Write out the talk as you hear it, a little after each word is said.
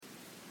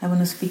I want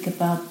to speak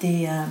about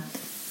the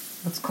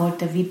what's called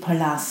the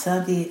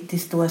Vipallasa, the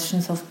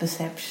distortions of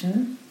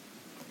perception.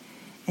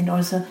 And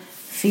also,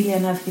 Philly,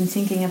 and I've been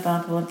thinking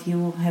about what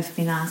you have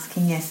been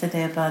asking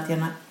yesterday about,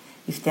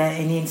 if there are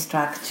any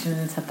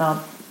instructions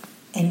about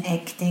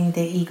enacting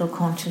the ego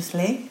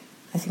consciously.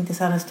 I think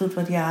this understood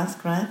what you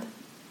asked, right?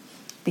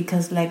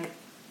 Because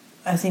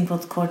I think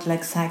what's called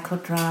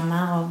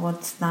psychodrama, or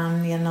what's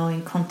done,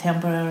 in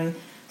contemporary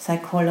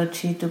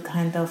psychology to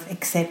kind of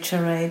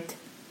exaggerate,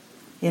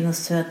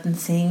 certain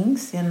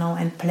things,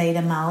 and play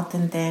them out.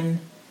 And then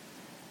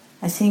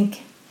I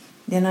think,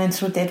 and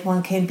through that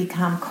one can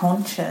become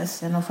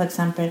conscious. For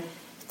example,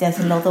 there's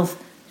a lot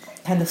of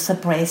kind of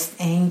suppressed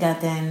anger,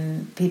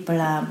 then people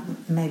are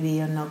maybe,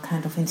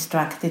 kind of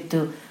instructed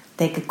to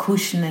take a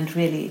cushion and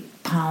really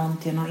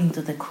pound,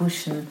 into the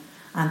cushion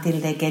until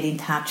they get in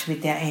touch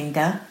with their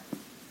anger.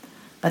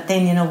 But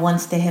then,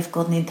 once they have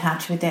gotten in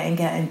touch with their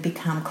anger and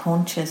become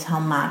conscious how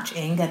much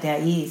anger there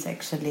is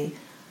actually,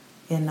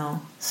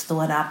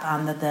 stored up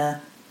under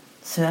the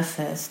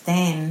surface,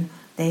 then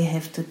they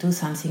have to do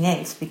something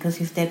else.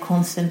 Because if they're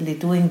constantly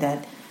doing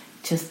that,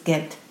 just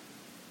get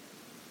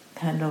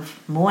kind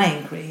of more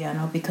angry,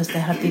 because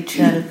the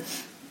habitual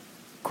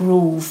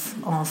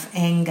groove of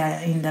anger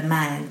in the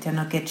mind,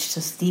 gets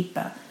just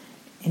deeper.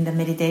 In the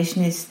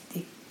meditation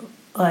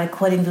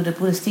according to the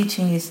Buddhist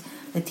teaching,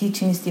 the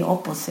teaching is the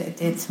opposite.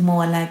 It's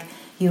more like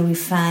you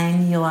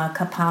refine your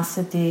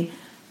capacity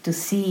to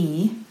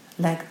see,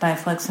 by,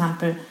 for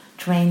example,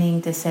 training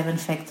the 7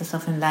 factors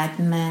of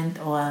enlightenment,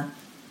 or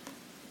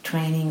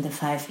training the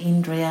 5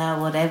 indriya,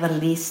 whatever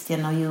list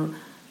you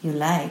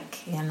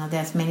like.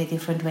 There's many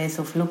different ways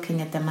of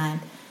looking at the mind.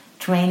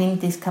 Training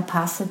this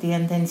capacity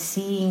and then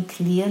seeing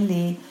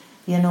clearly,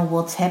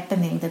 what's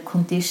happening, the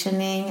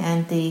conditioning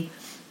and the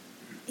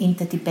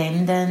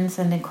interdependence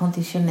and the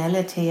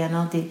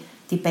conditionality, the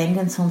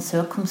dependence on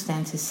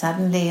circumstances.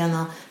 Suddenly,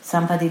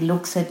 somebody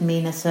looks at me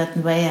in a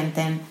certain way, and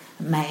then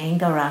my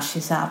anger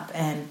rushes up,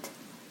 and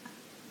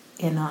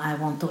I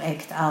want to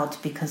act out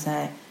because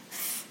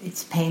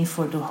it's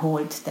painful to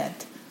hold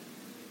that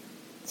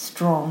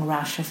strong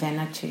rush of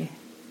energy.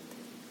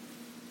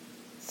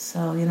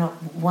 So,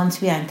 once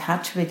we are in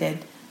touch with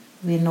it,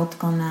 we're not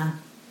gonna,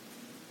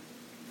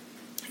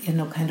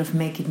 kind of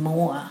make it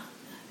more.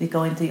 We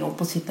go in the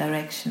opposite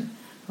direction.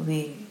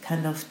 We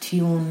kind of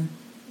tune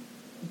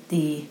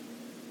the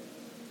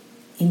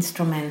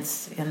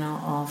instruments,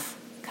 of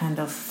kind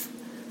of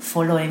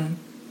following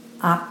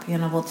up,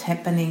 what's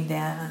happening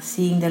there,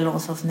 seeing the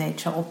laws of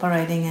nature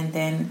operating, and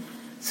then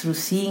through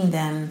seeing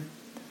them,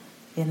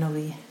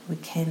 we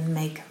can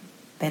make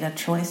better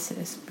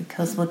choices.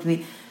 Because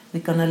we're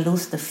gonna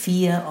lose the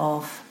fear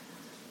of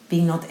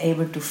being not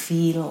able to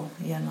feel,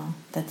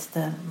 that's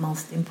the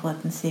most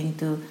important thing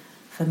to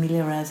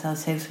familiarize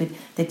ourselves with,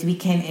 that we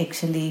can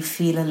actually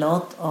feel a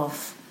lot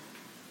of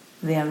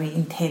very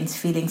intense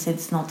feelings.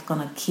 It's not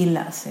gonna kill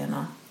us,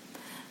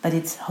 but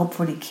it's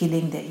hopefully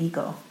killing the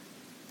ego.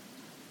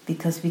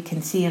 Because we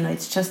can see,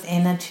 it's just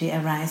energy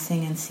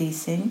arising and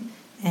ceasing,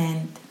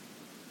 and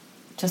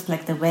just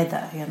like the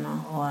weather,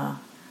 or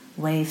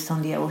waves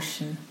on the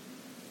ocean.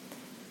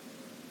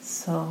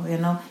 So,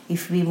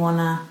 if we want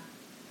to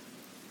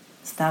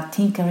start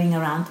tinkering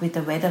around with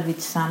the weather, which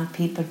some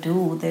people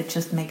do, they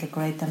just make a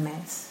greater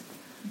mess.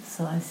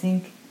 So I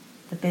think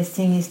the best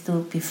thing is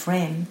to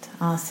befriend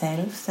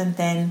ourselves, and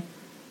then,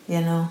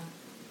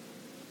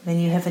 when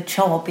you have a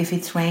job, if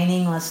it's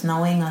raining or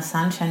snowing or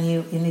sunshine,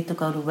 you need to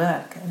go to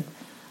work, and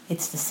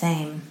it's the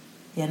same.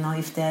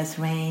 If there's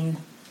rain,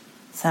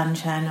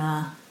 sunshine,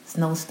 or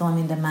snowstorm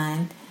in the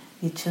mind,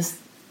 you just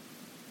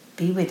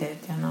be with it,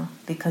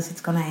 because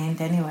it's going to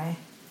end anyway.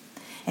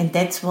 And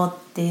that's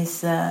what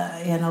this,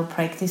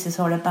 practice is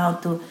all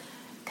about, to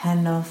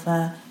kind of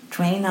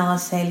train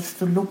ourselves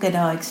to look at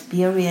our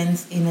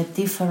experience in a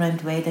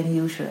different way than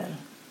usual.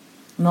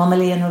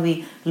 Normally,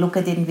 we look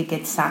at it and we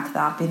get sucked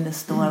up in the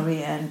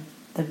story and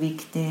the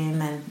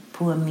victim and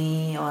poor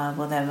me, or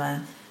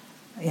whatever,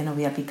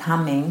 we are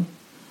becoming.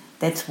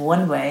 That's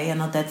one way,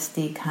 that's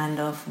the kind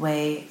of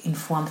way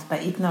informed by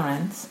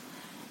ignorance.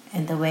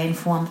 And the way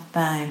informed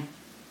by,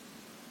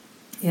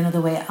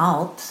 the way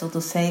out, so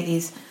to say,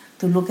 is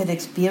to look at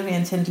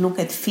experience and look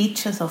at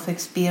features of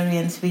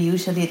experience we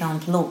usually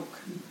don't look.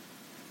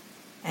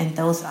 And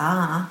those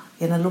are,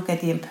 look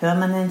at the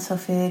impermanence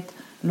of it,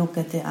 look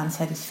at the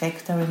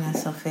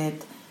unsatisfactoriness of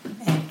it,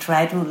 and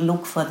try to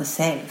look for the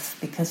self,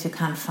 because you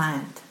can't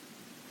find.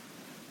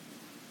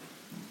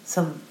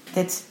 So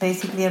that's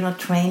basically,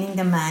 training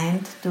the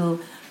mind to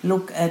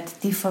look at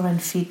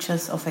different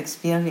features of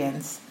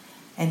experience.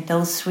 And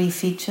those 3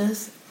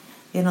 features,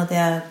 they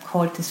are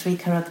called the 3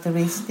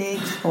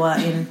 characteristics, or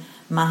in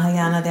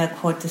Mahayana they are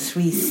called the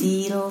 3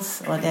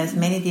 seals, or there's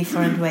many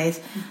different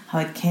ways how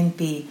it can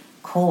be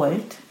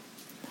called.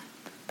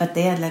 But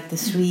they are like the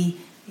 3,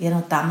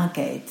 Dhamma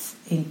gates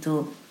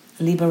into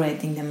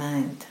liberating the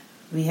mind.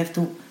 We have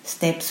to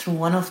step through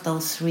one of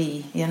those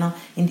 3, and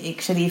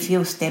actually if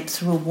you step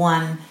through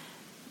one,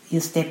 you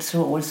step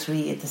through all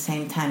 3 at the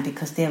same time,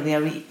 because they are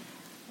very,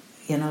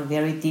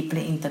 very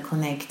deeply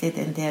interconnected,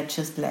 and they are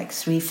just like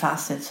three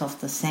facets of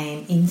the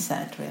same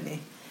insight,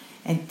 really.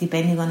 And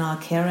depending on our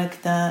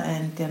character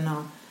and,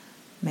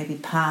 maybe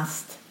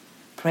past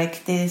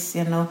practice,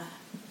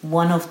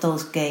 one of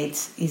those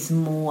gates is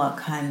more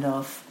kind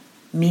of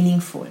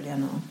meaningful,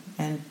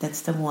 and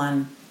that's the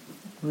one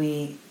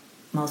we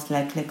most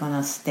likely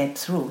gonna step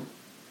through.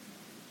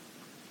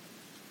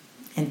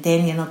 And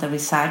then, the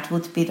result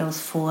would be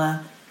those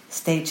 4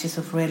 stages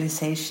of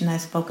realization I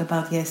spoke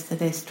about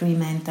yesterday: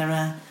 stream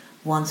enterer,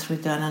 once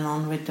returner,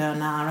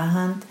 non-returner,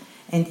 arahant.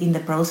 And in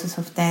the process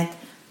of that,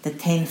 the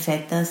 10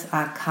 fetters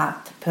are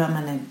cut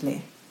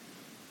permanently.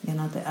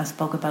 I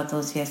spoke about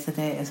those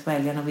yesterday as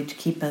well, which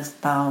keep us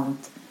bound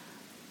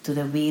to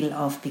the wheel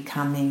of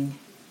becoming.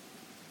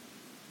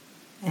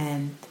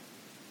 And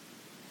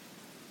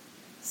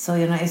so,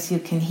 as you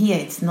can hear,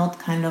 it's not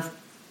kind of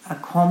a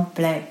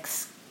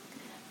complex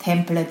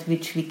template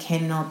which we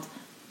cannot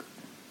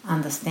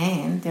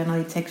understand.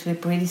 It's actually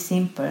pretty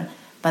simple,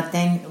 but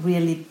then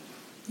really,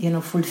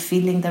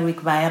 fulfilling the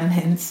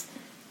requirements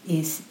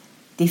is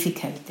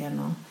difficult,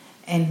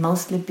 and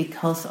mostly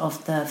because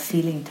of the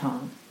feeling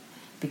tone,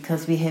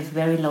 because we have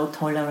very low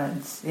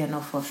tolerance,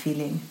 for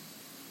feeling.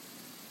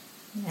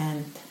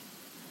 And,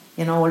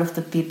 all of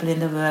the people in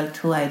the world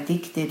who are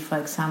addicted, for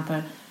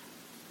example,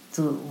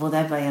 to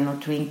whatever,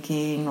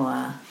 drinking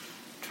or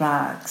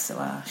drugs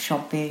or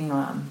shopping,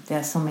 or there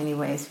are so many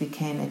ways we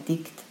can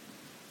addict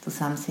to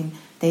something,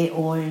 they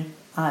all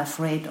are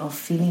afraid of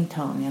feeling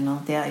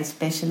tone, They are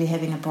especially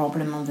having a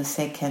problem on the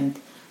second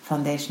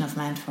foundation of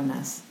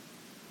mindfulness,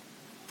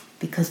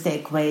 because they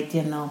equate,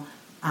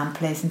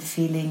 unpleasant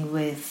feeling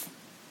with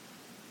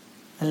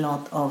a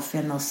lot of,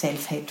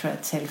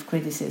 self-hatred,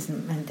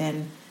 self-criticism, and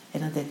then,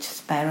 they just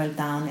spiral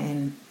down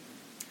in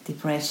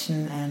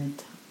depression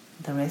and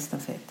the rest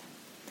of it.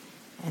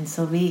 And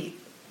so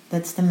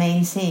that's the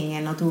main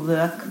thing, to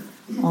work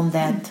on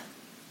that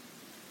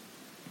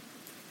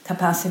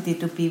capacity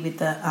to be with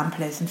the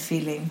unpleasant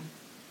feeling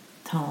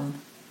tone.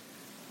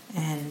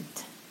 And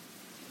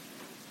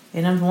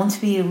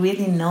once we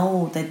really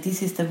know that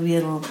this is the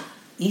real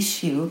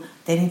issue,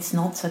 then it's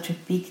not such a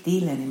big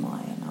deal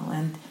anymore,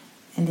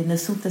 And in the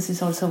suttas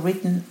is also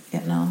written,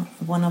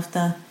 one of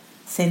the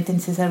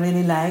sentences I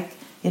really like,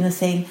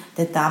 saying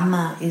the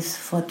Dhamma is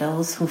for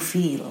those who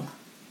feel.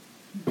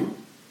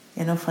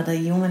 For the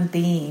human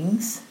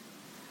beings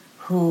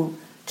who,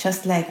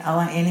 just like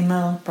our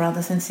animal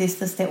brothers and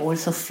sisters, they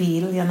also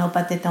feel,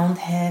 but they don't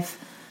have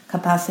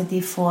capacity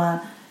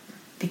for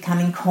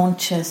becoming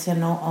conscious,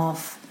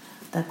 of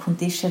the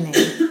conditioning.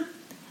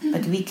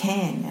 But we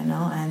can,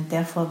 and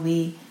therefore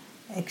we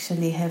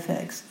actually have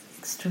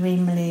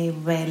extremely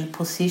well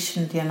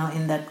positioned,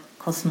 in that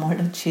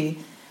cosmology,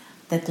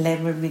 that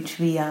level which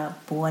we are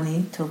born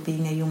into,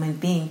 being a human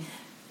being.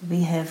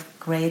 We have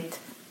great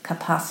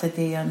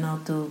capacity,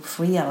 to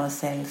free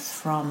ourselves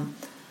from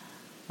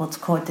what's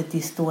called the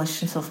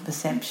distortions of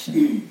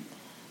perception.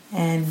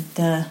 And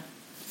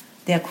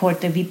they are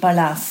called the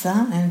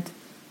Vipallasa,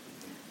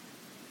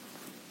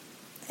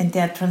 and they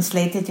are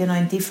translated,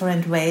 in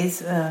different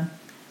ways.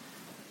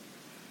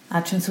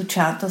 Ajahn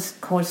Sujato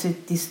calls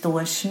it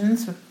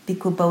distortions,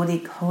 Bhikkhu Bodhi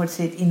calls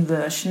it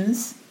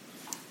inversions,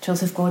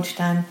 Joseph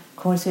Goldstein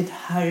calls it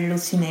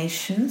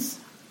hallucinations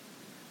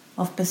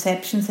of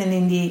perceptions, and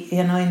in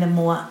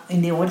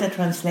the older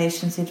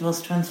translations it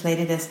was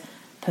translated as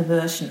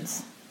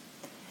perversions.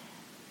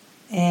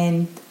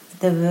 And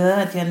the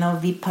word,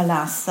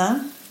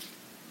 Vipallasa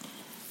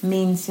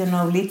means,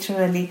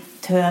 literally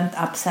turned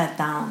upside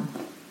down.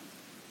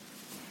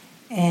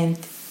 And,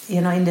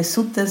 in the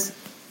suttas,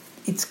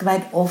 it's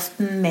quite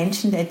often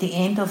mentioned at the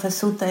end of a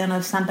sutta,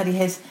 if somebody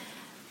has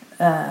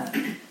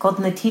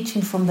gotten a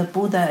teaching from the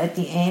Buddha, at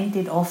the end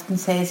it often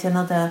says,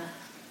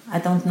 I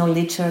don't know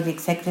literally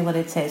exactly what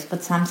it says,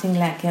 but something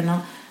like,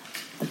 the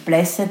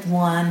Blessed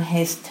One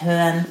has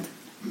turned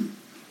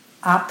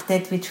up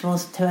that which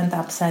was turned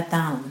upside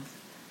down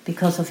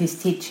because of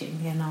his teaching,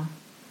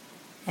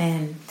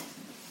 And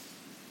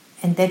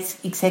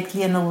that's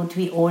exactly, what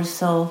we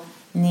also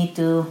need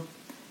to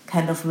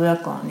kind of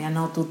work on,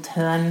 to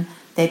turn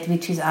that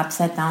which is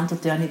upside down, to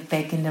turn it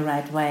back in the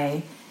right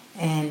way.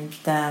 And,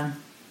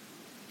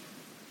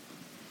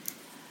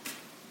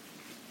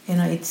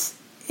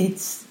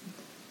 it's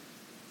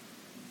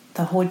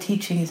the whole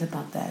teaching is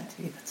about that,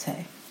 you could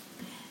say.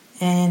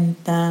 And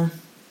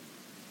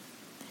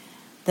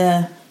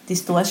the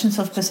distortions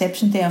of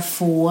perception, there are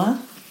 4,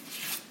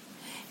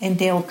 and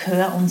they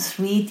occur on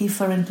 3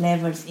 different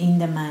levels in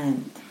the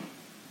mind.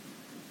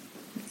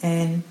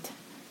 And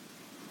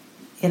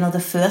the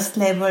first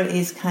level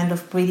is kind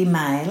of pretty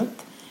mild.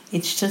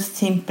 It's just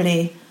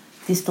simply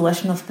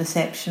distortion of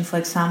perception. For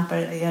example,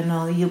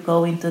 you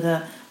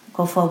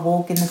go for a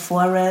walk in the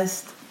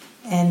forest,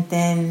 and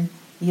then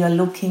you're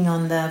looking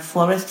on the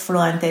forest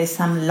floor, and there's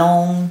some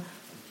long,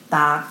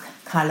 dark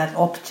colored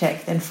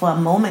object, and for a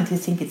moment you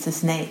think it's a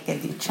snake,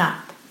 and you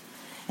jump.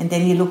 And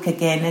then you look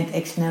again, and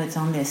actually no, it's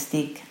only a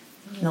stick.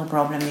 No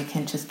problem, you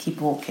can just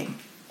keep walking.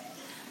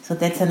 So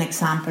that's an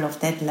example of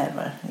that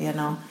level,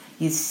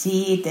 you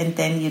see it and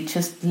then you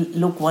just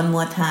look one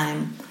more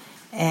time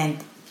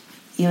and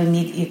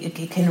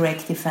you can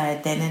rectify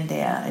it then and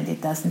there, and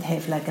it doesn't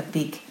have like a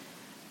big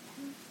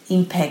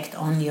impact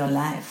on your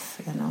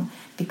life,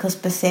 because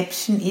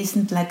perception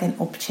isn't like an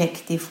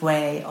objective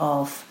way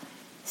of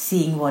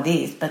seeing what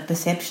is, but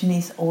perception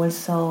is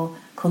also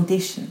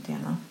conditioned,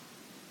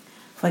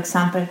 For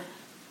example,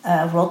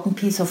 a rotten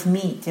piece of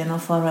meat,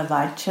 for a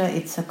vulture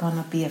it's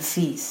gonna be a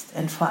feast,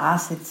 and for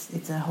us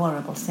it's a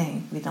horrible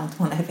thing. We don't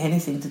want to have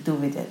anything to do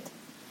with it.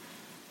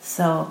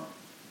 So,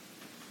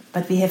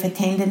 but we have a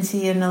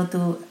tendency,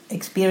 to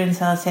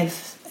experience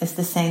ourselves as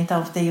the center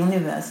of the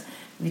universe,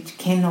 which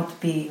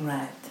cannot be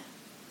right.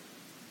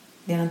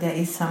 There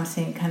is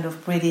something kind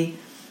of pretty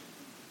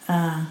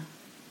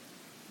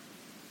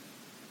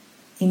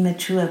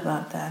immature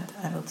about that,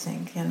 I would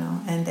think,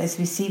 And as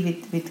we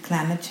see with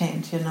climate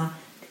change,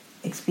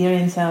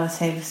 experience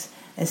ourselves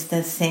as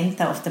the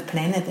center of the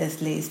planet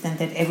at least, and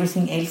that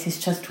everything else is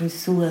just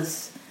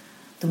resource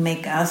to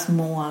make us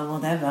more or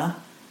whatever,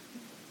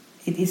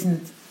 it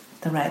isn't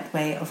the right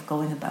way of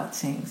going about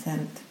things.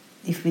 And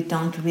if we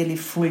don't really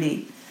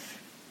fully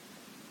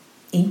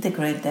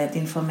integrate that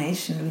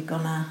information, we're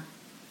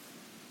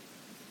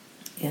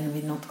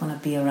not gonna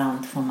be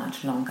around for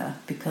much longer,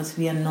 because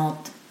we are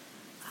not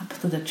up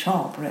to the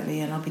job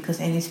really, because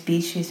any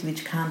species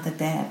which can't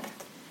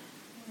adapt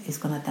is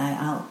gonna die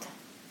out.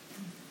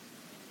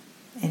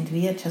 And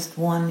we are just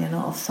one,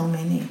 of so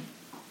many.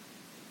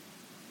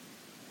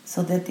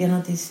 So that,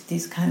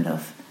 this kind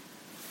of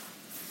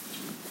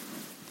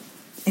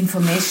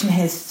information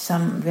has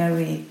some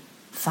very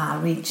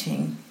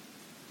far-reaching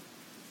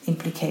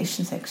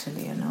implications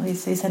actually,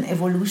 It's an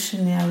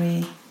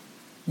evolutionary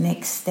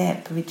next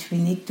step which we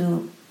need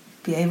to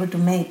be able to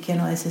make,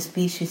 as a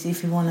species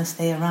if we want to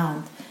stay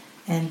around.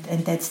 And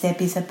that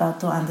step is about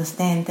to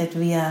understand that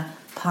we are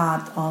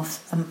part of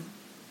a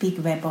big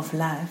web of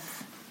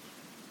life.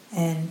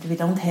 And we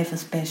don't have a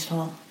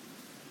special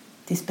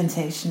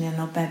dispensation,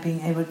 by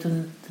being able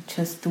to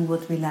just do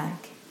what we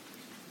like.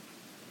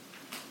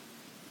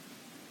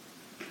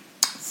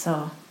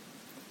 So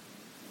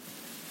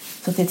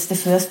that's the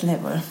first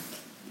level,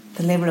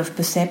 the level of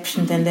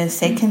perception. Then the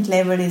second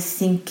level is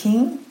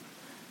thinking.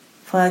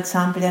 For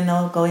example,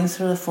 going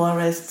through the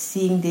forest,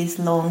 seeing this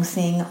long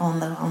thing on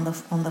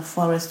the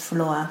forest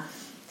floor,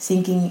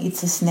 thinking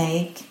it's a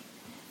snake,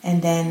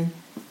 and then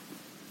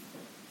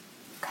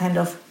kind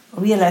of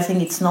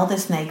realizing it's not a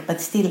snake,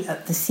 but still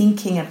the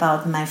thinking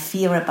about my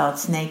fear about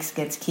snakes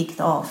gets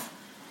kicked off,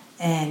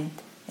 and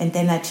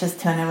then I just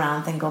turn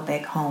around and go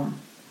back home,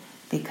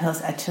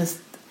 because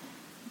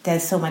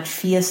there's so much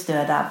fear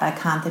stirred up, I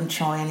can't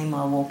enjoy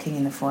anymore walking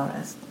in the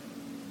forest.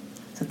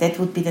 So that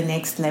would be the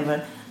next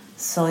level.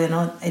 So,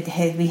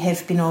 we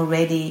have been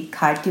already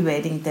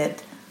cultivating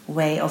that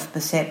way of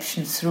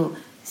perception through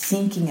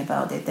thinking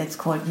about it. That's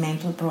called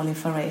mental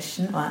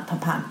proliferation, or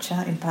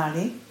papancha in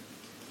Pali.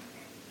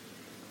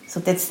 So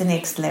that's the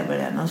next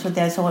level. So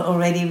there's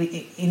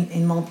already,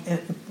 in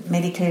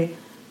medical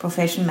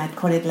profession might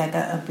call it like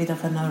a bit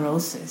of a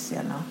neurosis,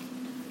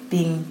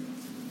 being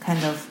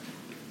kind of,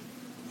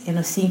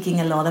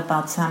 thinking a lot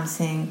about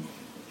something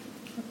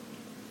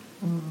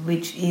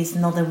which is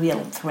not a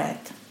real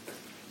threat.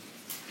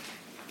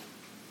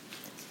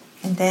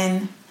 And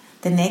then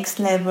the next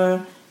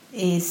level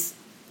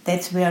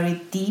that's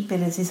very deep,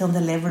 and it is on the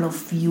level of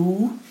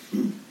view.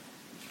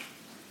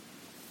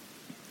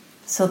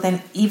 So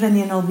then even,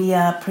 we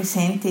are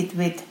presented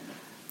with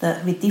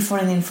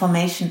different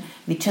information,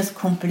 we just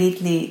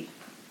completely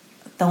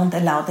don't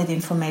allow that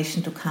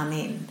information to come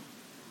in.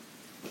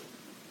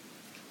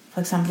 For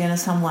example,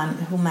 someone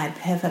who might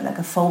have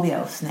a phobia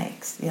of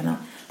snakes,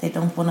 they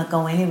don't want to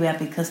go anywhere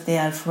because they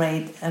are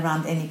afraid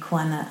around any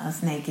corner a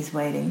snake is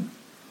waiting.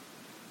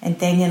 And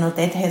then,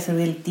 that has a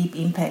really deep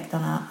impact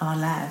on our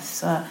lives.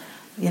 So,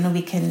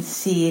 we can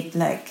see it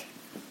like,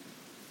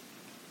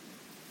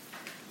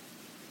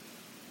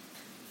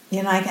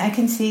 I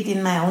can see it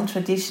in my own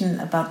tradition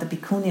about the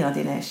bhikkhuni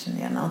ordination,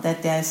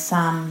 that there are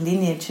some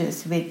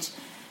lineages which,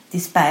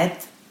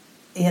 despite,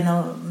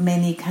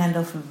 many kind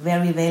of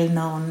very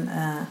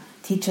well-known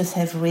teachers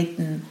have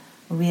written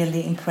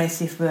really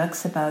impressive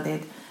works about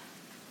it,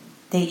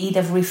 they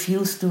either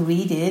refuse to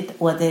read it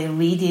or they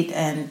read it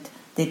and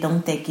they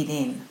don't take it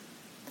in.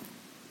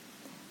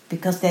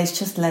 Because there's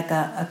just like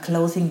a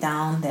closing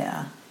down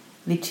there,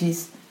 which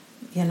is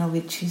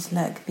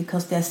like,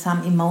 because there's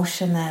some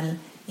emotional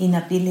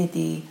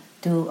inability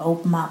to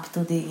open up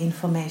to the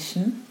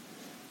information,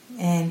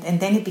 and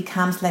then it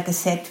becomes like a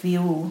set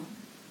view,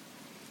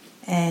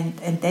 and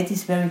that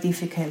is very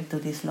difficult to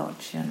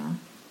dislodge,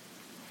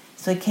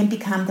 So it can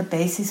become the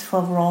basis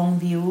for wrong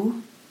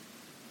view,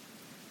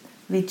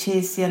 which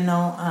is,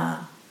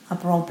 a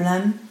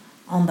problem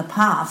on the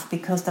path,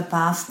 because the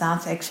path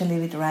starts actually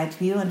with right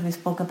view, and we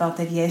spoke about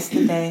that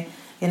yesterday.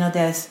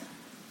 There's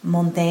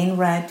mundane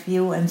right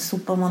view and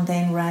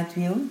super-mundane right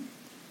view.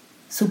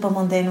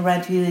 Super-mundane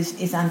right view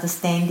is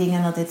understanding,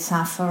 that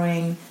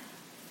suffering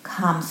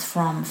comes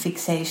from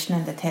fixation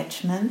and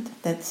attachment.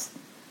 That's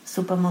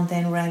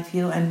super-mundane right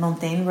view, and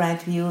mundane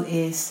right view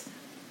is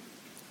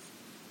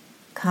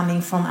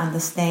coming from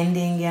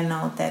understanding,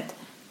 that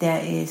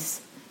there is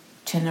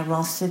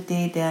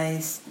generosity, there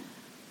is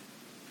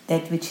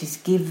that which is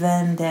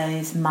given, there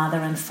is mother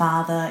and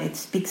father. It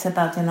speaks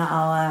about,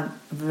 our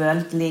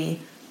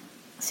worldly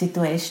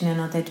situation,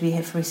 that we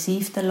have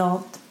received a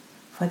lot,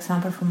 for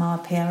example, from our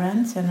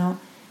parents, and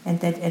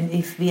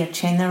if we are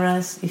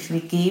generous, if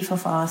we give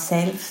of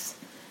ourselves,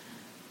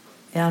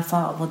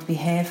 for what we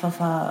have of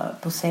our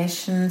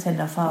possessions and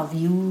of our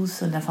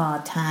views and of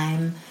our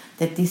time,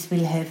 that this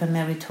will have a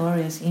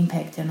meritorious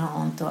impact,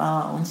 onto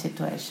our own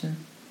situation.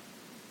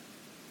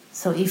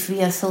 So if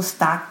we are so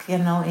stuck,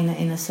 in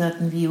a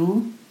certain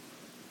view,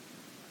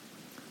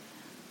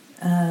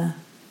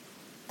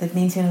 that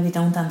means, we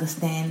don't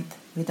understand,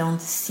 we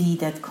don't see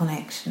that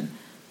connection.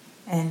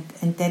 And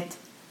that,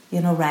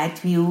 right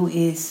view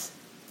is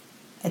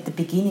at the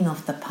beginning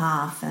of the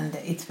path, and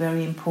it's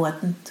very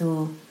important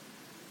to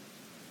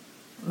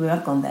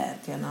work on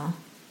that,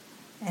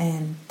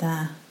 And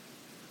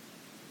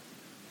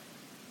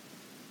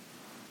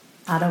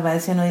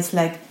otherwise, it's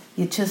like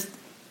you just,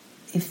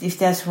 if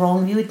there's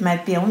wrong view, it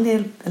might be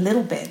only a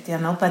little bit,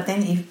 but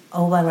then if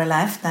over a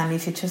lifetime,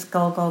 if you just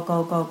go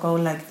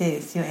like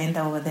this, you end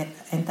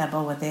up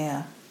over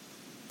there.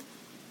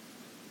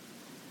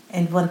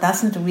 And one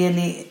doesn't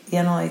really,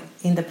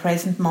 in the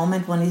present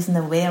moment, one isn't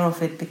aware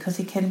of it, because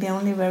it can be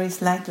only very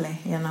slightly,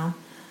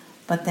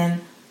 But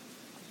then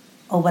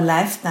over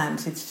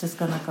lifetimes, it's just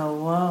going to go,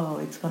 whoa,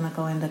 it's going to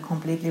go in the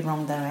completely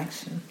wrong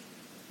direction.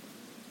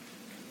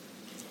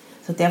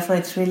 So therefore,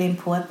 it's really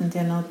important,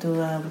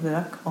 to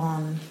work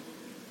on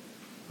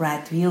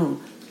right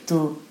view,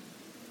 to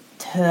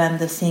turn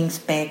the things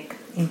back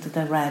into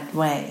the right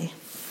way.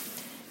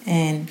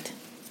 And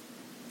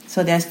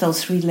so there's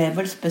those 3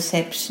 levels.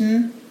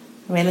 Perception,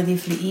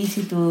 relatively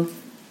easy to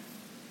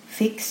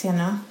fix,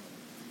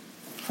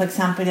 For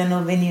example,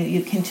 when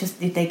you can just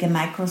take a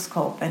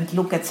microscope and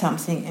look at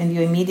something, and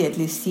you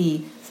immediately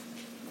see,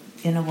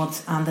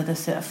 what's under the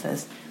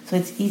surface. So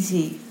it's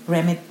easy,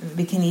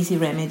 we can easily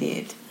remedy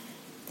it.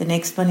 The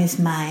next one is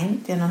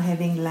mind,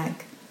 having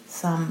like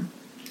some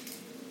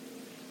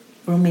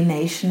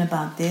rumination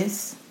about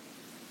this.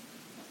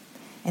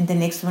 And the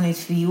next one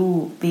is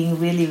view, being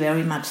really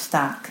very much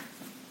stuck.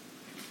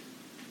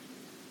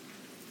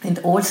 And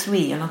all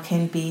 3,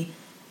 can be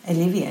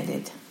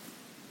alleviated.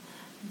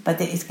 But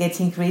it gets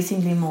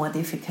increasingly more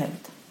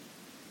difficult.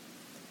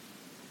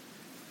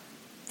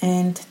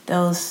 And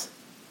those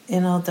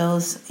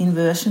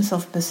inversions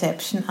of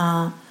perception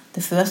are,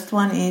 the first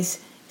one is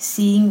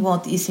seeing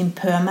what is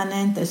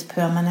impermanent as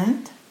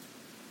permanent.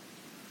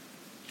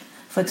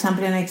 For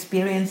example,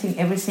 experiencing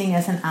everything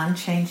as an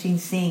unchanging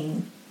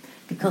thing,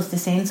 because the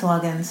sense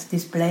organs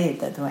display it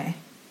that way.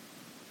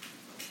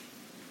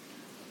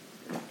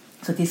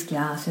 So this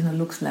glass,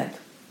 looks like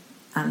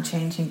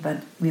unchanging, but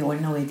we all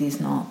know it is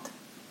not.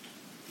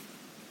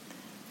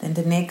 Then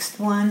the next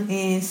one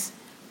is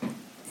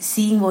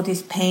seeing what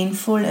is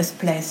painful as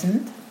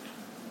pleasant.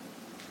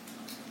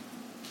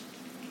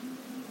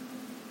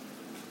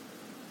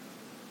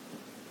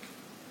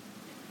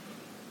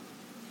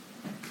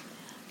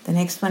 The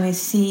next one is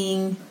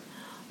seeing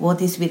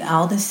what is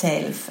without a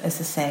self as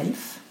a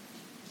self.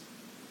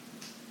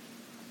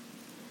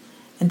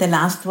 And the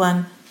last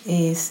one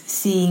is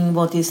seeing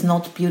what is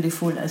not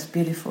beautiful as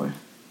beautiful.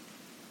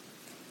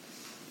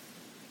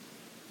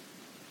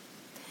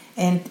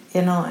 And,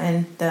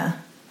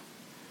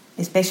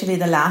 especially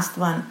the last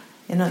one,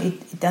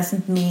 it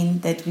doesn't mean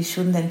that we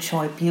shouldn't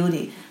enjoy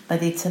beauty,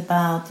 but it's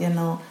about,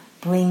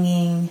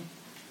 bringing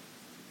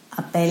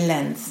a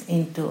balance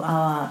into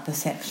our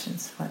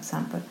perceptions, for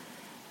example.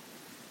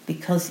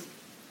 Because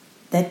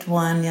that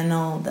one,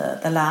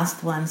 the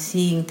last one,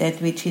 seeing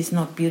that which is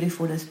not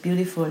beautiful as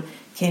beautiful,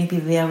 can be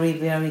very,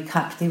 very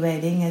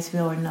captivating, as we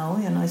all know,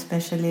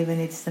 especially when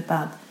it's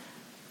about,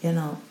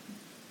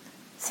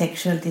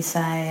 sexual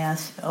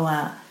desires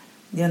or,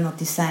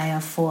 desire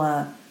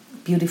for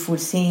beautiful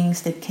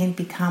things that can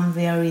become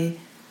very,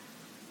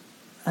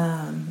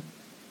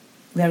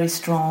 very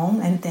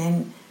strong, and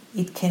then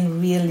it can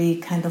really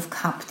kind of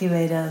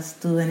captivate us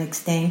to an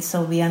extent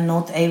so we are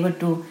not able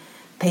to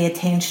pay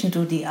attention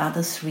to the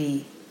other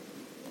 3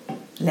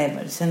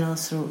 levels,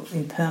 through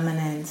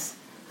impermanence,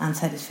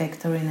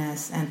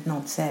 unsatisfactoriness, and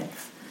not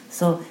self.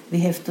 So we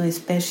have to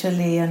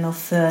especially,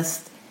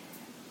 first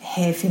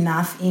have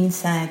enough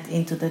insight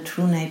into the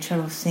true nature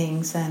of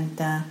things, and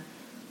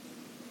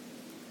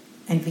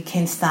we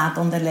can start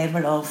on the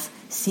level of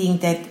seeing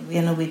that,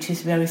 which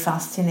is very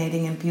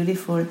fascinating and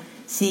beautiful,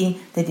 seeing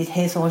that it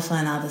has also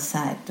another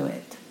side to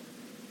it.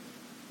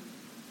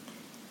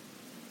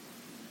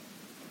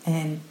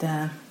 And,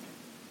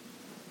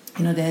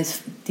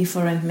 there's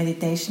different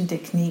meditation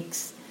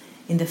techniques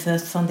in the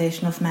first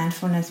foundation of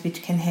mindfulness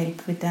which can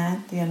help with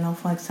that.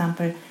 For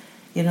example,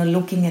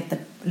 looking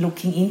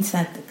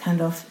inside,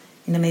 kind of,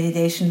 in the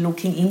meditation,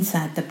 looking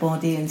inside the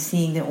body and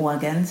seeing the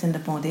organs in the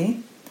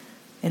body,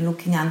 and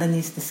looking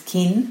underneath the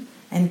skin,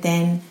 And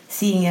then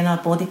seeing,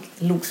 body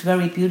looks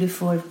very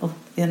beautiful.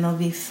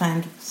 We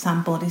find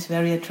some bodies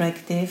very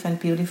attractive and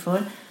beautiful,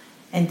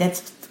 and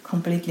that's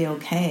completely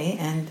okay.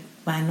 And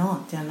why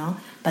not,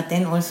 But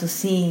then also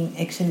seeing,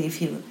 actually,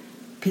 if you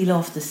peel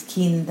off the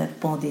skin, that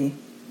body,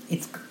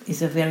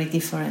 it's a very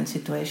different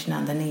situation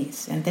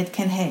underneath, and that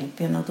can help,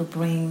 to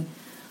bring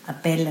a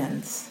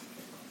balance.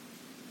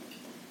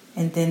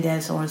 And then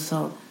there's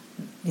also,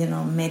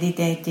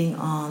 meditating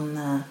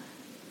on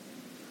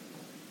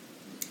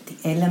the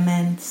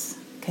elements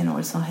can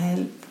also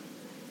help,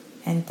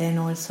 and then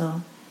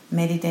also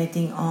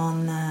meditating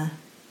on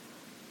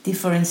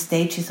different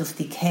stages of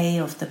decay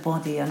of the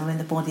body. When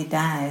the body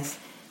dies,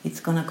 it's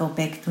going to go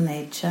back to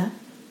nature,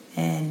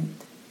 and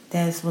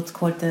there's what's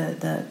called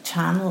the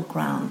charnel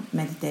ground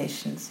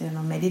meditations,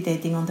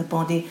 meditating on the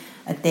body,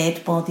 a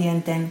dead body,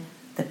 and then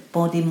the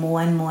body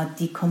more and more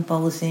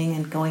decomposing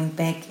and going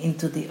back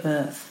into the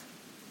earth.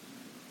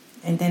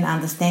 And then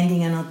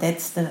understanding,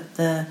 that's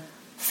the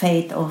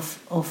fate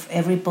of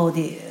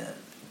everybody,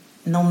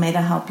 no matter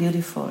how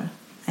beautiful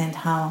and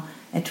how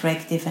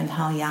attractive and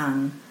how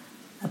young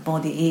a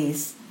body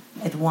is,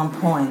 at one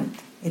point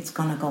it's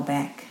going to go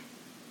back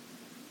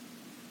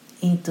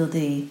into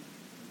the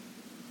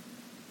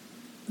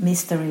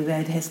mystery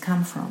where it has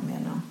come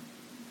from,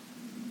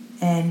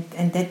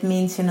 And that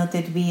means,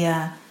 that we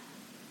are,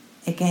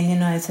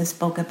 again, as I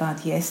spoke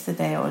about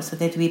yesterday also,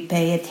 that we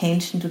pay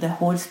attention to the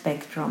whole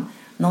spectrum,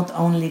 not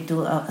only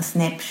to a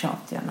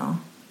snapshot,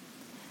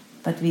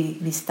 But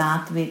we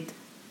start with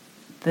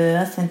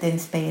birth and then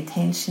pay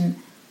attention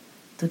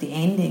to the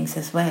endings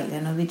as well,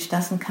 which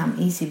doesn't come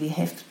easy. We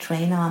have to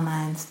train our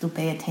minds to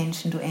pay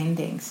attention to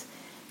endings,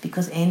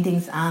 because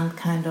endings aren't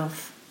kind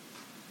of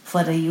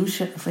for the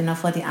usual,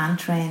 for the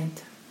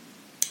untrained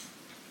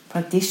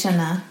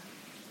practitioner,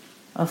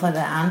 or for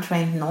the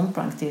untrained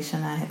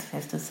non-practitioner, I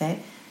have to say,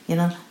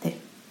 they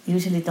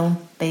usually don't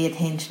pay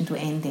attention to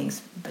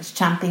endings, but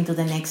jumping to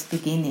the next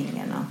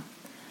beginning,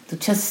 to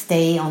just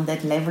stay on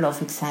that level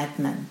of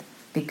excitement,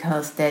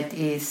 because that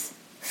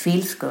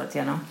feels good,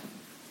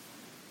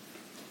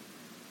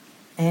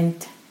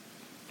 And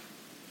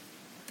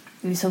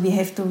so we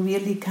have to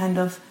really kind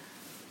of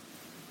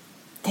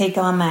take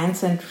our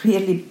minds and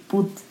really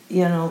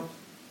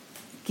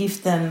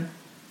give them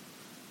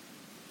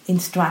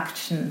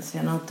instructions,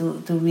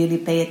 to really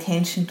pay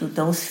attention to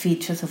those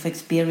features of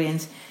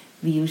experience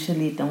we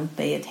usually don't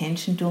pay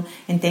attention to.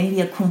 And then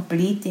we are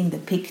completing the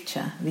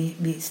picture.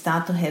 We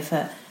start to have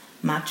a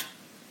much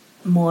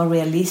more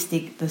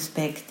realistic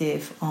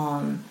perspective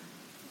on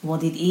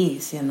what it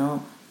is,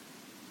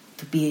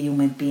 to be a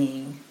human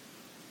being.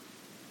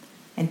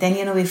 And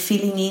then, we're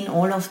filling in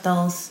all of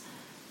those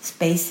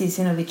spaces,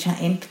 which are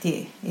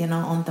empty,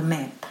 on the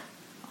map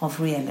of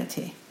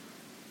reality.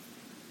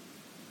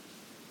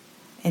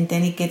 And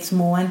then it gets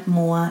more and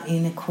more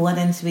in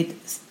accordance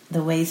with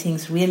the way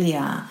things really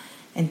are.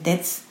 And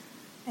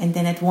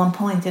then at one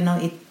point,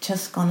 it's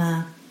just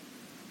gonna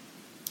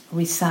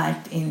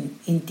result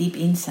in deep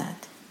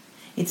insight.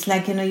 It's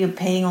like, you're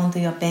paying onto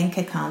your bank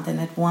account, and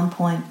at one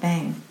point,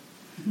 bang,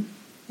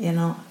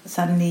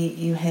 suddenly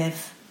you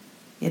have,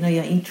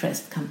 your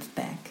interest comes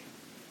back.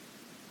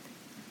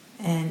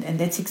 And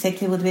that's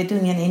exactly what we're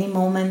doing. In any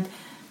moment,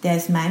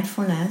 there's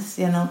mindfulness,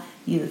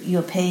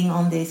 you're paying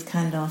on this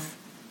kind of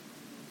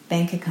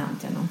bank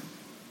account,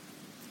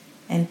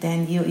 And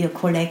then you're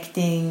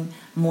collecting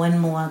more and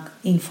more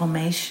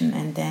information,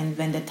 and then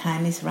when the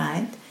time is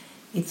right,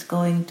 it's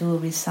going to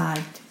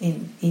result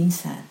in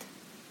insight.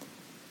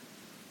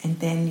 And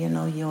then,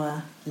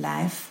 your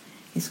life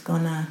is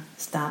gonna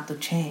start to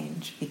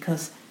change,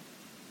 because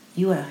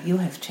you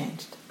have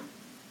changed.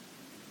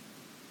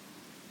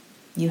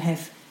 You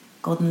have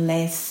gotten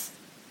less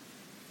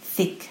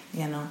thick,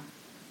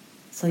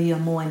 so you're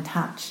more in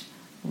touch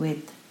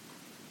with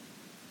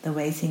the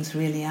way things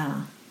really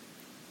are.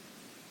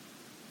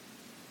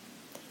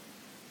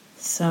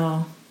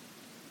 So,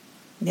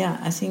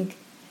 I think,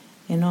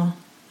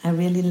 I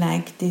really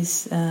like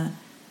this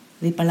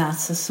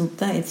Vipallasa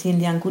Sutta. It's in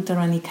the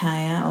Anguttara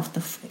Nikaya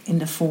in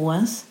the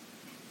Fours.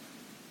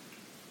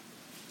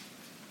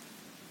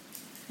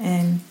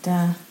 And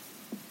so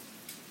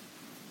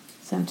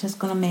I'm just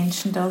going to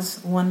mention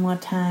those one more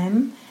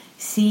time.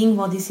 Seeing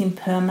what is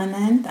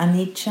impermanent,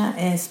 anicca,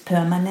 as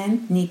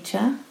permanent,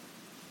 nicca.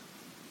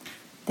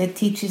 That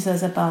teaches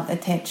us about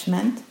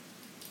attachment.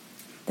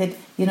 That,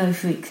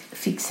 if we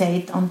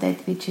fixate on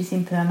that which is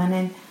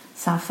impermanent,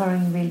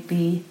 suffering will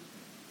be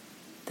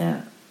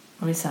the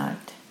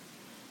result.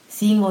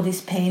 Seeing what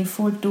is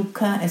painful,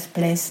 dukkha, as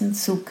pleasant,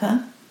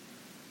 sukha.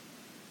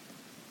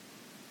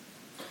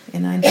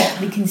 And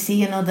we can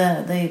see,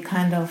 the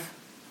kind of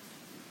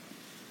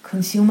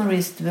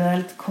consumerist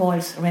world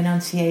calls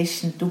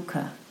renunciation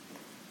dukkha,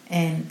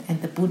 and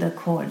the Buddha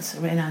calls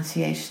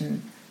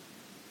renunciation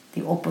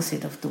the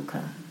opposite of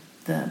dukkha.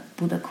 The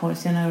Buddha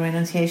calls,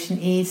 renunciation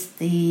is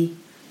the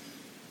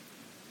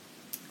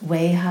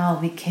way how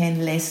we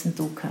can lessen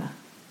dukkha.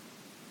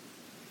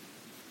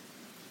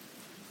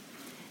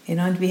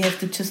 And we have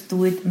to just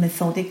do it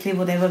methodically,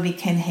 whatever we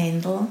can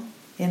handle,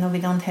 We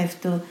don't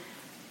have to,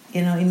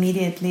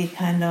 immediately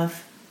kind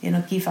of,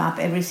 give up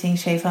everything,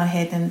 shave our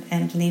head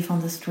and live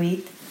on the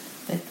street.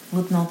 That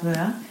would not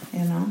work,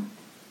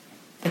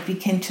 But we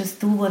can just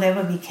do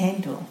whatever we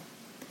can do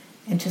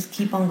and just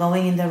keep on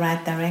going in the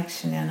right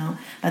direction,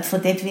 But for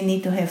that we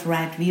need to have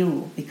right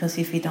view, because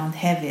if we don't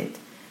have it,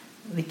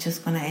 we're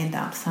just going to end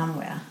up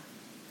somewhere.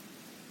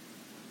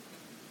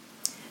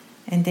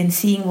 And then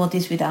seeing what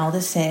is without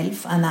a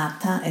self,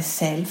 anatta, as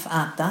self,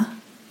 atta,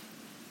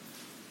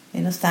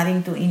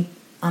 starting to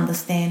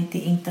understand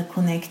the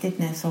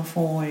interconnectedness of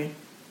all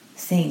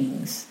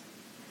things.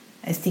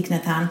 As Thich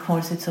Nhat Hanh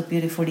calls it so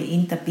beautifully,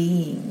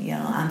 interbeing,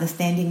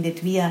 understanding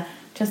that we are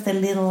just a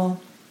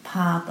little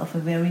part of a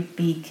very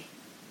big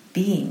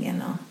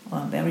being, or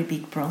a very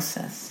big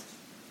process.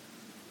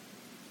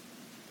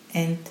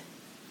 And,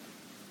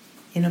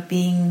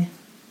 being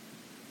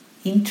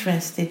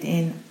interested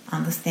in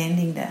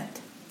understanding that.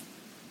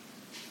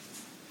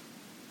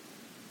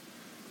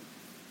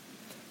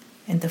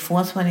 And the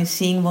fourth one is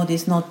seeing what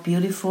is not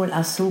beautiful,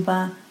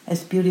 asubha,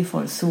 as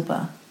beautiful,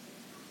 subha.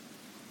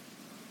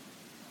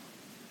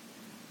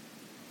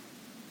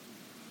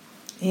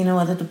 In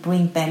order to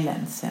bring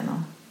balance,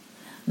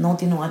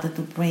 not in order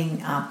to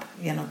bring up,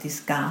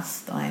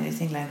 disgust or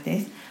anything like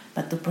this,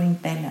 but to bring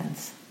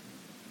balance.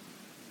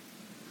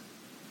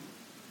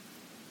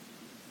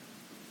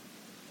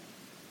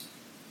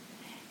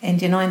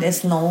 And and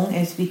as long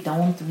as we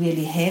don't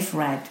really have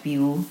right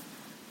view,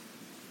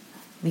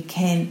 we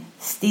can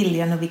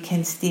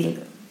still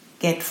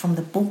get from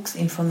the books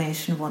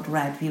information what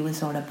right view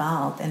is all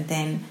about, and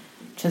then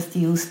just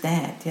use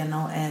that,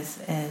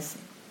 as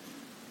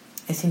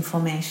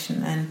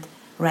information. And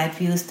right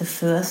view is the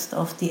first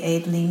of the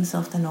 8 limbs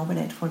of the Noble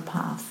Eightfold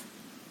Path,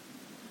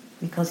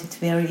 because it's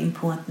very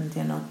important,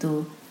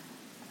 to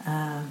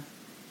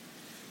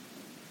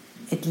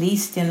at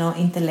least,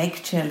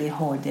 intellectually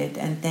hold it,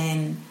 and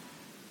then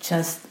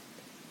just,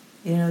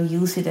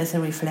 use it as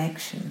a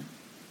reflection.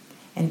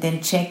 And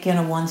then check,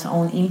 one's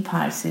own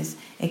impulses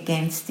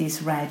against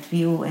this right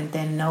view, and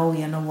then know,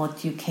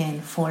 what you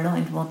can follow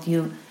and what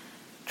you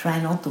try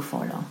not to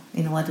follow,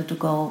 in order to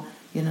go,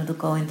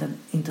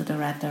 into the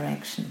right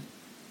direction.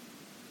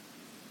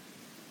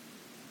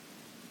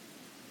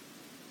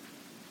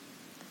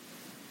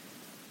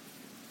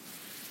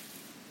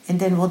 And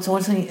then what's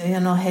also,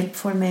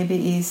 helpful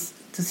maybe is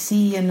to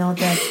see,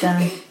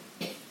 that,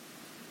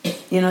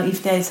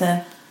 if there is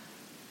a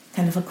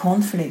kind of a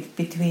conflict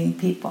between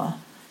people,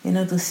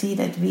 to see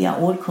that we are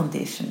all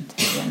conditioned,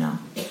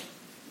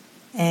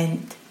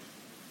 and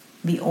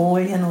we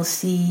all,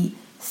 see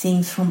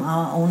things from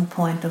our own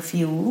point of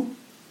view,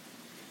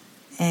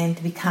 and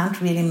we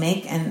can't really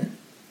make an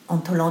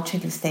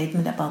ontological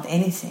statement about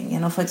anything.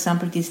 For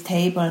example, this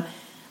table,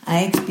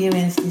 I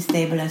experience this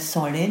table as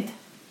solid,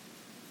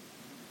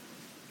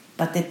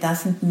 but that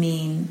doesn't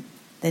mean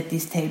that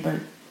this table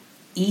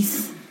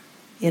is,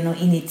 in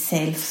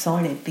itself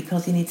solid,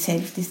 because in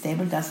itself this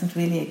table doesn't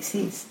really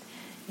exist.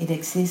 It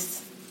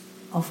exists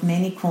of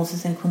many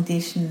causes and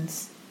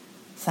conditions,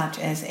 such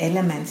as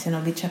elements,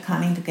 which are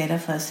coming together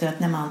for a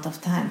certain amount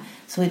of time.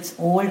 So it's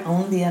all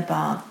only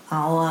about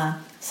our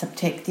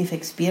subjective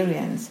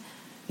experience.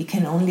 We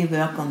can only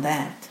work on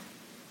that,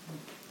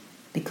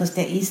 because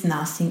there is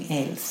nothing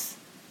else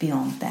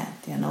beyond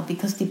that,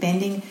 because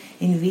depending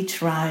in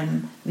which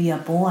realm we are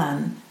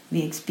born,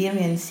 we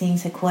experience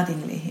things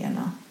accordingly,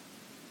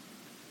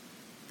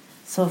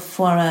 So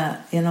for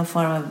a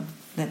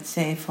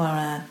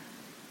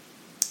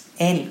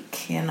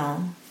elk,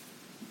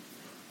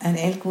 an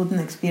elk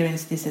wouldn't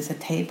experience this as a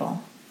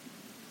table.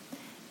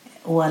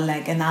 Or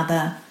like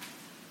another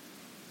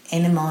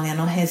animal,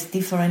 has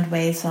different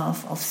ways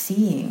of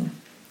seeing,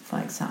 for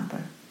example.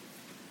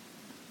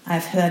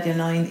 I've heard,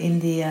 in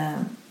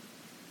the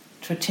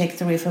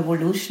trajectory of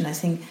evolution, I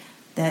think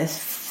there's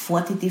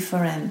 40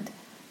 different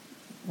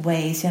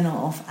ways,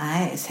 of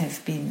eyes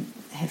have been,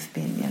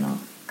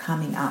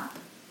 coming up.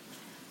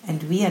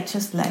 And we are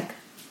just like,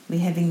 we're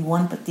having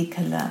one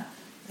particular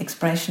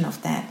expression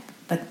of that,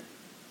 but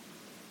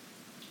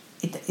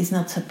it is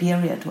not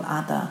superior to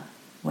other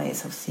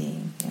ways of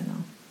seeing,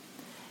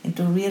 And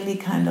to really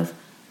kind of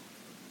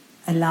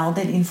allow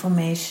that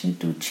information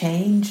to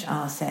change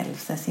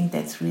ourselves, I think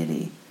that's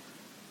really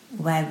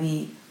why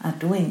we are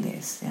doing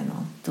this,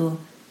 to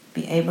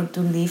be able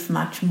to live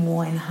much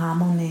more in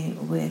harmony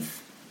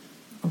with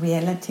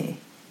reality.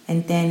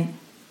 And then,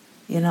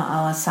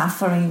 our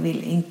suffering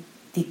will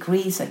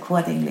decrease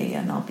accordingly,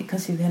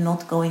 because if we're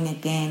not going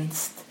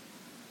against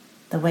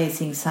the way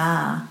things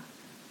are,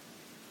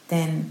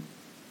 then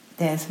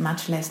there's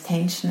much less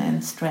tension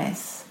and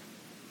stress.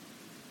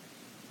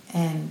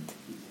 And,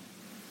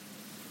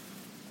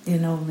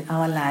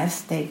 our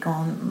lives take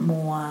on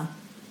more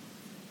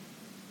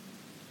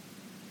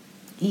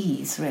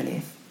ease,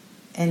 really.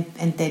 And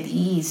that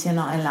ease,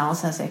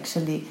 allows us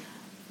actually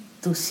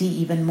to see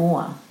even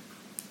more.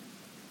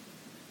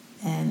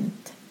 And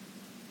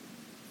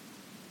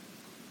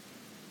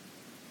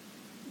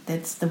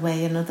that's the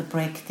way, the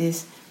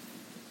practice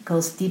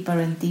goes deeper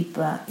and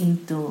deeper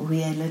into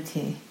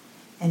reality.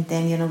 And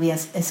then, we are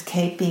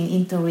escaping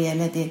into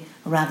reality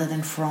rather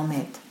than from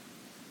it.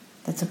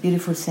 That's a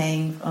beautiful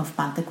saying of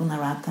Bhante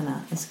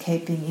Gunaratana,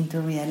 escaping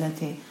into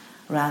reality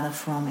rather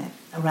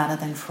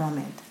than from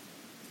it.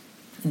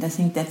 And I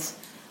think that's,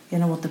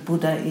 what the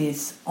Buddha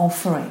is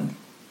offering,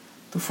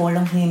 to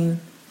follow him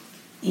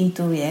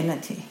into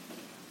reality.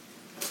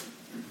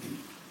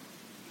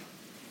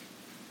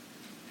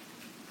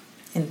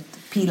 And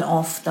peel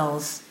off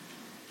those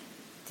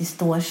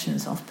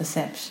distortions of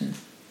perception.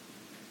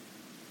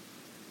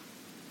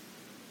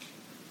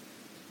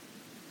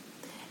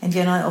 And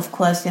of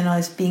course,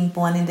 as being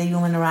born in the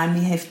human realm,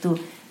 we have to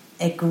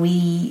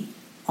agree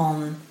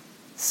on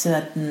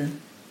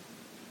certain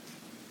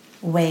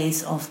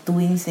ways of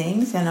doing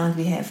things, and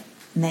we have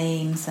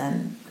names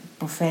and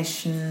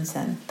professions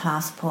and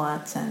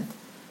passports and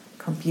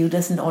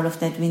computers and all of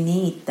that. We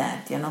need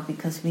that,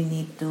 because we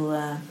need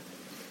to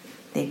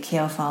take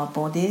care of our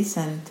bodies,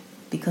 and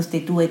because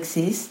they do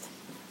exist,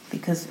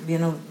 because,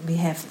 we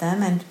have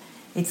them, and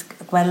it's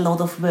quite a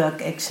lot of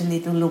work actually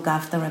to look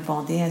after a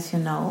body, as you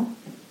know.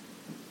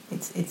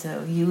 It's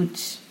a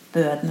huge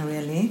burden,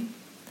 really.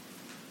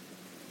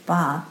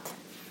 But,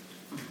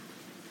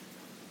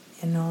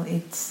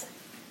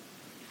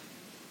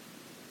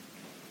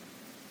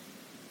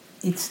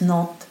 it's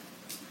not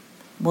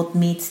what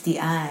meets the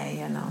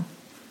eye,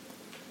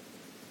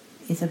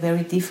 It's a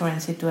very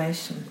different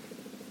situation.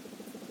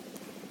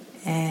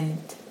 And,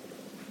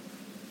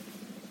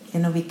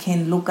 we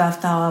can look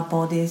after our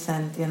bodies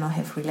and,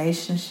 have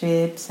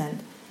relationships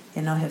and,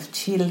 have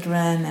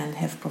children and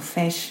have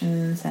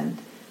professions and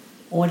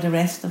all the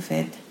rest of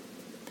it.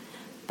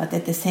 But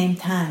at the same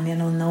time,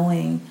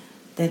 knowing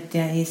that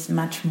there is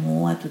much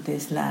more to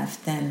this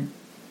life than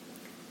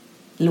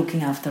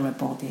looking after a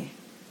body.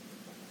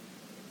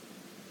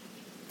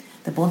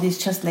 The body is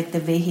just like the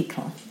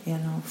vehicle,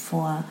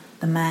 for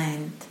the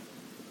mind.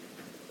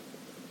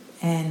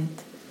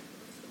 And,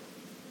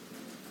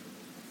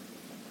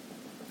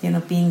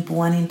 being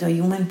born into a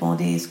human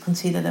body is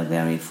considered a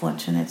very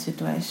fortunate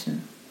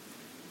situation.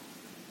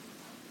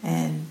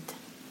 And,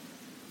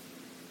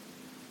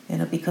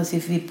 because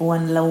if we're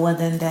born lower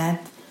than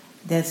that,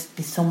 there's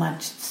be so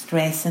much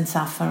stress and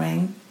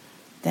suffering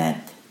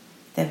that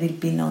there will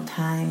be no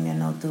time,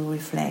 to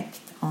reflect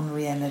on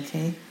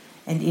reality.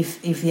 And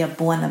if we are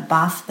born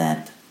above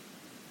that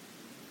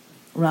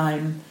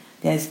realm,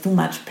 there is too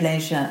much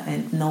pleasure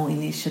and no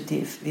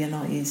initiative,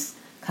 is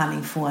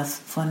coming forth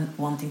for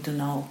wanting to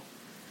know.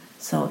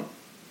 So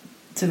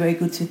it's a very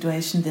good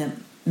situation, the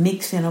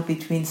mix,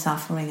 between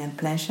suffering and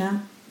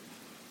pleasure,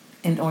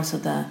 and also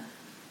the,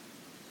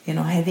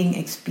 having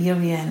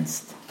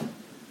experienced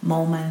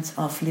moments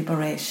of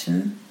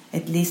liberation,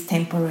 at least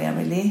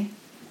temporarily,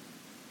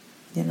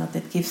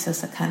 that gives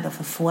us a kind of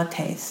a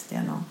foretaste,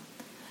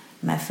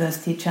 My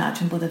first teacher,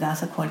 Ajahn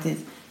Buddhadasa, called it,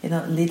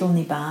 little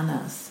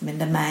nibbanas. When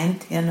the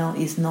mind,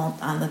 is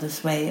not under the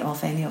sway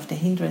of any of the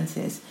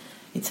hindrances,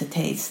 it's a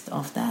taste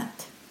of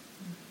that.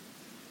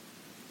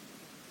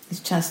 It's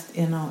just,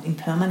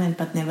 impermanent,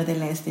 but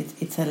nevertheless,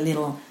 it's a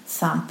little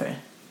sample.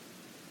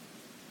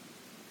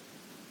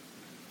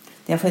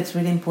 Therefore, it's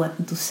really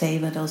important to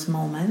savor those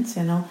moments,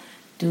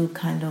 to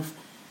kind of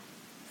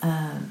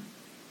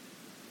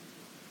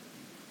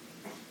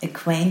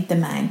acquaint the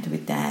mind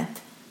with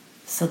that,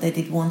 so that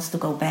it wants to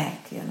go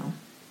back,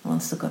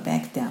 wants to go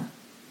back there.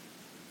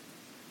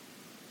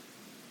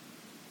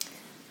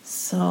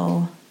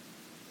 So,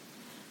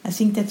 I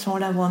think that's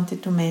all I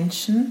wanted to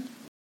mention.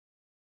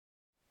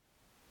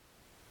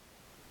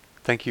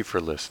 Thank you for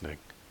listening.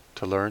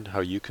 To learn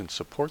how you can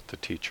support the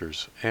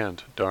teachers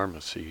and Dharma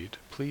Seed,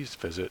 please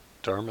visit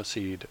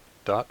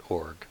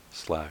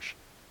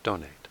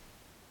dharmaseed.org/donate.